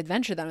this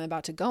adventure that I'm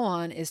about to go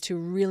on, is to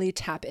really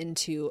tap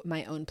into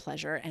my own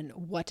pleasure. And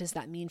what does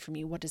that mean for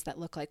me? What does that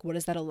look like? What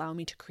does that allow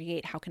me to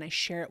create? How can I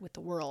share it with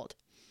the world?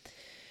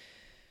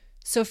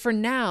 So for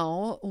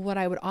now, what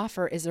I would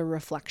offer is a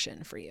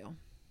reflection for you.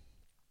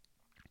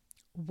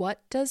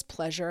 What does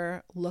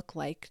pleasure look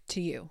like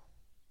to you?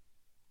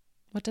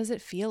 What does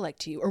it feel like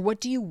to you? Or what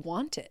do you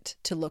want it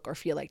to look or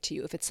feel like to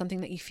you if it's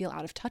something that you feel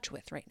out of touch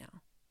with right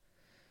now?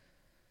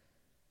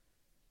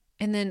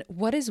 And then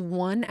what is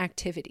one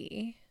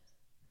activity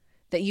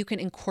that you can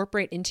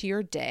incorporate into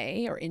your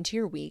day or into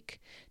your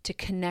week to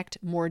connect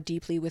more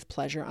deeply with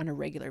pleasure on a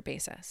regular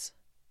basis?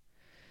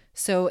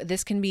 So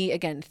this can be,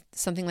 again,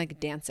 something like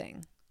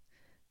dancing,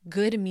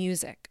 good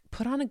music,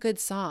 put on a good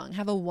song,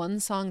 have a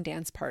 1-song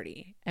dance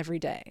party every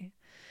day.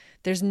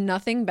 There's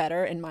nothing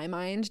better in my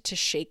mind to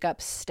shake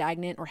up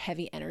stagnant or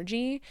heavy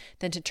energy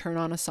than to turn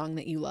on a song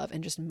that you love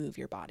and just move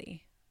your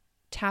body.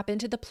 Tap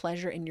into the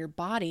pleasure in your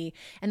body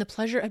and the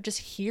pleasure of just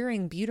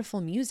hearing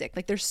beautiful music.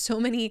 Like there's so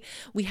many,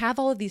 we have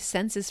all of these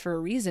senses for a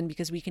reason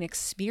because we can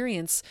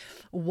experience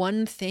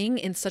one thing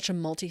in such a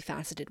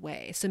multifaceted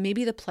way. So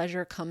maybe the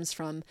pleasure comes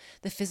from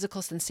the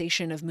physical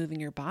sensation of moving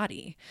your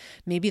body.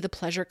 Maybe the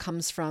pleasure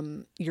comes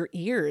from your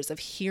ears of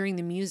hearing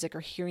the music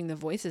or hearing the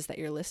voices that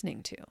you're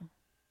listening to,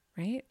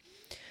 right?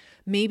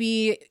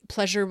 Maybe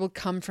pleasure will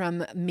come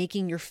from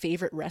making your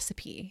favorite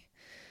recipe.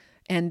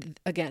 And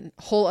again,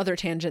 whole other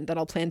tangent that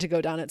I'll plan to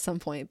go down at some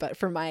point. But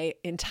for my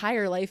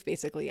entire life,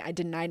 basically, I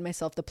denied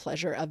myself the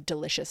pleasure of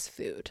delicious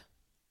food.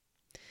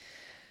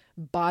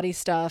 Body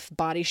stuff,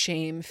 body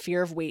shame,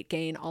 fear of weight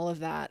gain, all of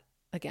that.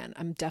 Again,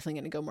 I'm definitely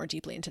going to go more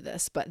deeply into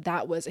this, but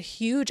that was a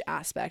huge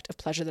aspect of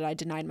pleasure that I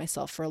denied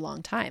myself for a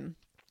long time.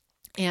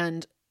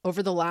 And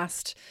over the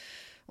last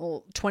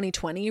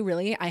 2020,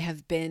 really, I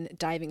have been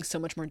diving so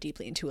much more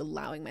deeply into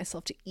allowing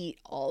myself to eat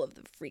all of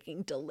the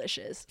freaking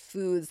delicious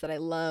foods that I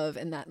love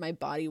and that my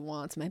body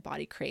wants, my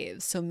body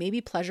craves. So maybe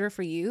pleasure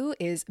for you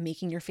is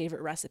making your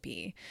favorite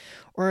recipe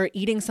or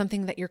eating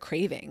something that you're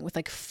craving with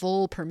like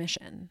full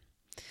permission.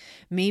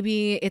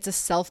 Maybe it's a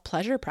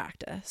self-pleasure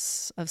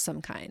practice of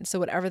some kind. So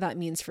whatever that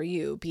means for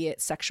you, be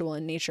it sexual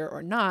in nature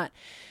or not,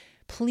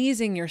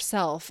 pleasing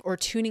yourself or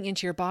tuning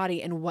into your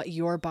body and what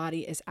your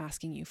body is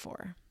asking you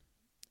for.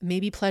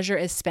 Maybe pleasure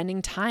is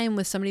spending time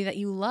with somebody that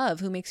you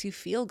love who makes you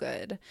feel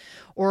good,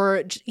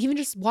 or even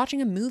just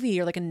watching a movie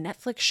or like a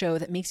Netflix show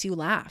that makes you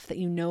laugh, that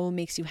you know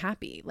makes you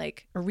happy,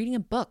 like, or reading a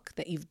book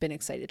that you've been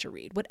excited to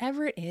read.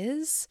 Whatever it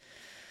is,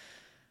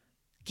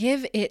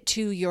 give it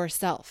to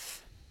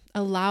yourself.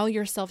 Allow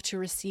yourself to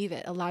receive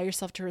it. Allow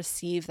yourself to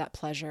receive that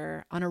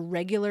pleasure on a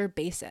regular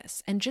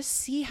basis and just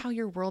see how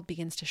your world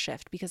begins to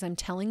shift. Because I'm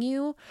telling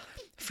you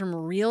from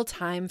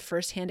real-time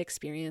firsthand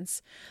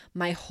experience,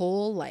 my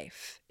whole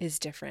life is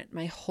different.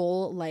 My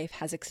whole life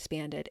has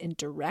expanded in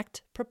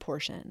direct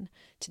proportion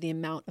to the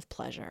amount of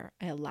pleasure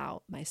I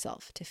allow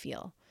myself to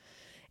feel.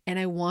 And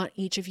I want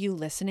each of you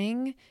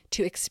listening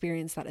to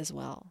experience that as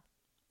well.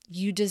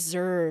 You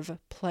deserve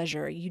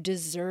pleasure. You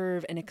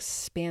deserve an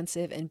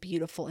expansive and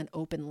beautiful and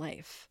open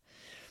life.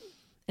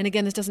 And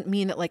again, this doesn't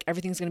mean that like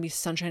everything's going to be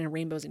sunshine and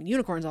rainbows and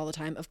unicorns all the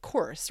time. Of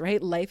course, right?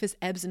 Life is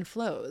ebbs and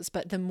flows.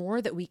 But the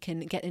more that we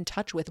can get in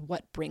touch with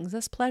what brings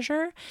us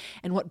pleasure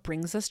and what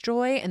brings us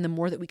joy, and the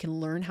more that we can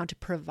learn how to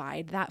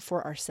provide that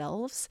for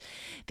ourselves,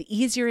 the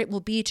easier it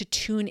will be to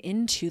tune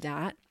into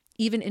that,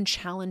 even in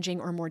challenging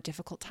or more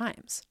difficult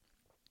times.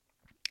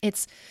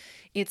 It's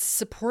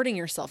supporting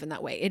yourself in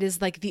that way. It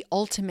is like the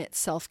ultimate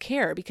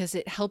self-care because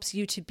it helps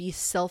you to be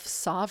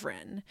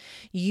self-sovereign.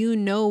 You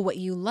know what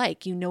you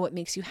like. You know what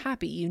makes you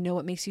happy. You know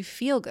what makes you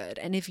feel good.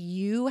 And if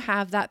you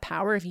have that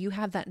power, if you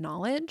have that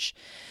knowledge,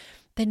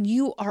 then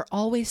you are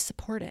always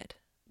supported.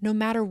 No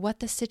matter what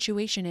the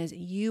situation is,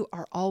 you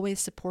are always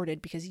supported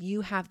because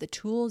you have the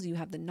tools, you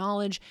have the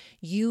knowledge,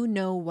 you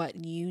know what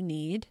you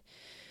need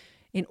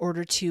in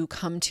order to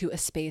come to a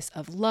space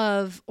of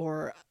love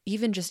or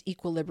even just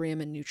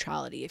equilibrium and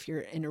neutrality if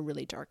you're in a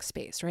really dark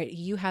space, right?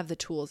 You have the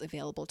tools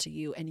available to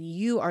you, and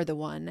you are the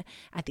one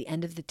at the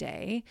end of the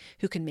day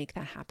who can make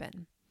that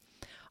happen.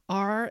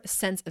 Our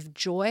sense of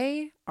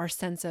joy, our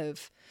sense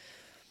of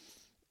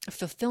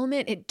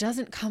fulfillment, it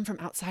doesn't come from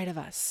outside of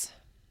us.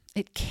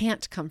 It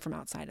can't come from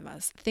outside of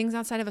us. Things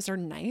outside of us are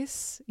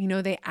nice. You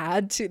know, they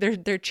add to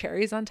their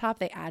cherries on top.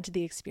 They add to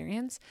the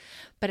experience,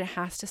 but it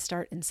has to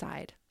start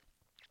inside.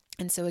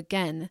 And so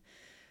again,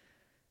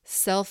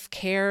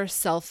 self-care,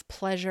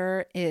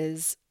 self-pleasure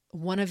is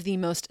one of the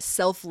most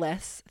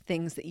selfless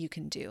things that you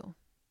can do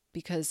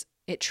because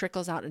it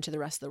trickles out into the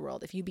rest of the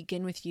world. If you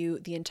begin with you,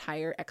 the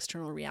entire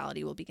external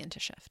reality will begin to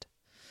shift.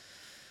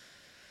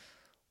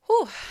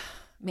 Whew,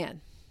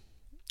 man,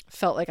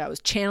 felt like I was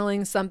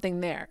channeling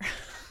something there.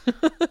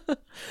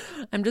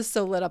 I'm just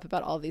so lit up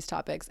about all these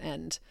topics,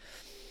 and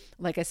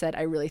like I said,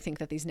 I really think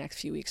that these next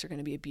few weeks are going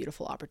to be a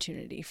beautiful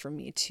opportunity for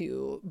me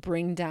to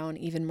bring down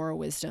even more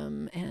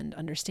wisdom and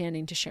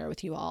understanding to share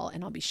with you all.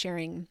 And I'll be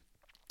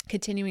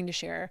continuing to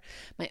share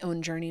my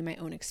own journey, my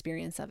own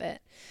experience of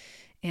it.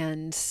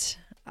 And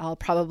I'll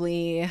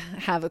probably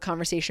have a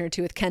conversation or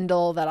two with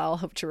Kendall that I'll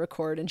hope to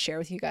record and share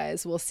with you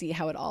guys. We'll see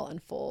how it all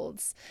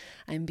unfolds.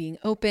 I'm being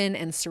open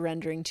and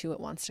surrendering to what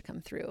wants to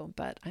come through,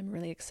 but I'm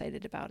really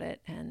excited about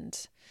it.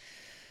 And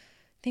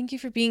thank you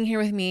for being here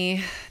with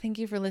me. Thank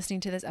you for listening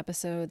to this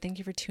episode. Thank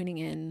you for tuning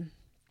in.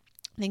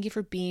 Thank you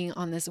for being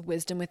on this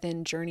Wisdom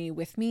Within journey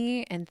with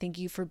me. And thank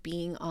you for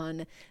being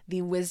on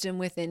the Wisdom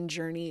Within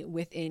journey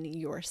within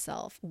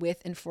yourself,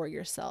 with and for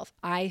yourself.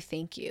 I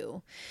thank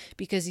you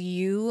because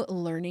you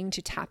learning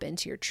to tap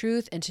into your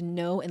truth and to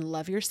know and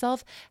love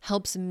yourself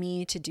helps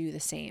me to do the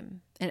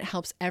same. And it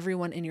helps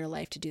everyone in your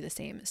life to do the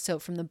same. So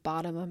from the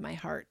bottom of my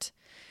heart,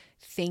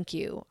 thank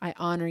you. I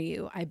honor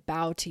you. I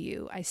bow to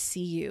you. I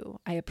see you.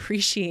 I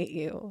appreciate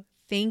you.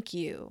 Thank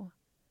you.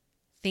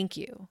 Thank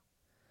you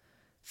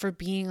for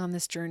being on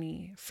this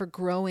journey, for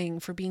growing,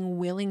 for being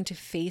willing to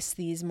face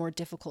these more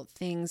difficult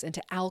things and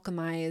to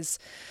alchemize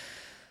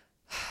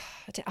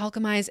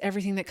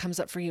everything that comes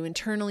up for you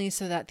internally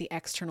so that the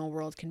external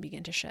world can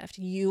begin to shift.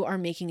 You are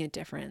making a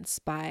difference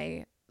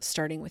by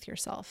starting with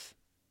yourself.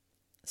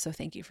 So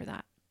thank you for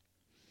that.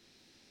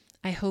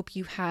 I hope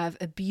you have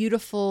a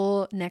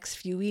beautiful next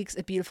few weeks,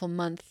 a beautiful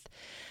month.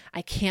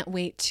 I can't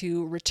wait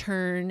to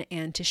return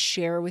and to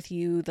share with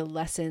you the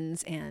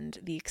lessons and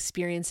the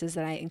experiences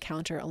that I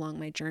encounter along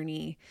my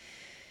journey.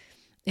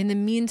 In the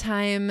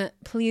meantime,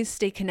 please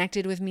stay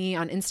connected with me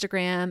on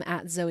Instagram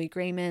at Zoe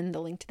Grayman.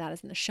 The link to that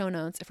is in the show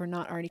notes. If we're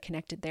not already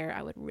connected there,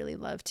 I would really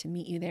love to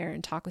meet you there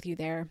and talk with you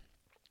there.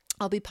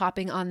 I'll be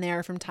popping on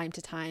there from time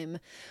to time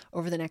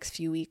over the next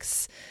few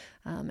weeks.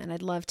 And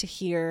I'd love to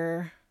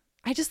hear...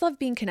 I just love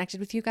being connected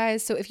with you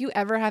guys. So if you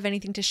ever have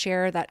anything to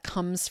share that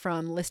comes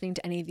from listening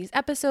to any of these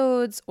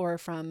episodes or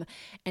from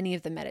any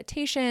of the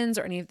meditations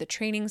or any of the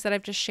trainings that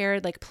I've just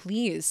shared, like,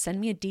 please send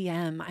me a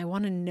DM. I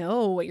want to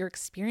know what you're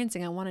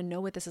experiencing. I want to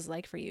know what this is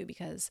like for you,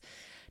 because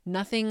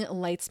nothing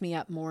lights me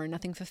up more,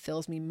 nothing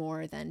fulfills me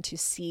more than to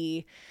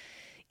see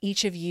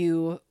each of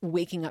you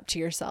waking up to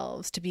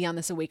yourselves, to be on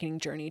this awakening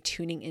journey,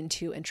 tuning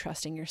into and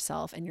trusting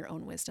yourself and your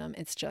own wisdom.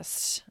 It's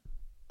just,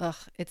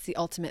 it's the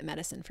ultimate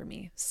medicine for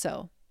me.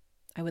 So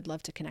I would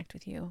love to connect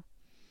with you.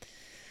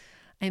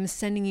 I'm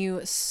sending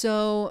you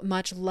so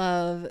much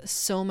love,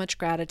 so much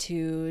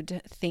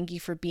gratitude. Thank you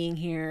for being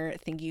here.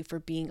 Thank you for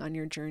being on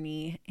your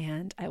journey.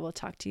 And I will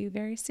talk to you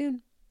very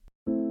soon.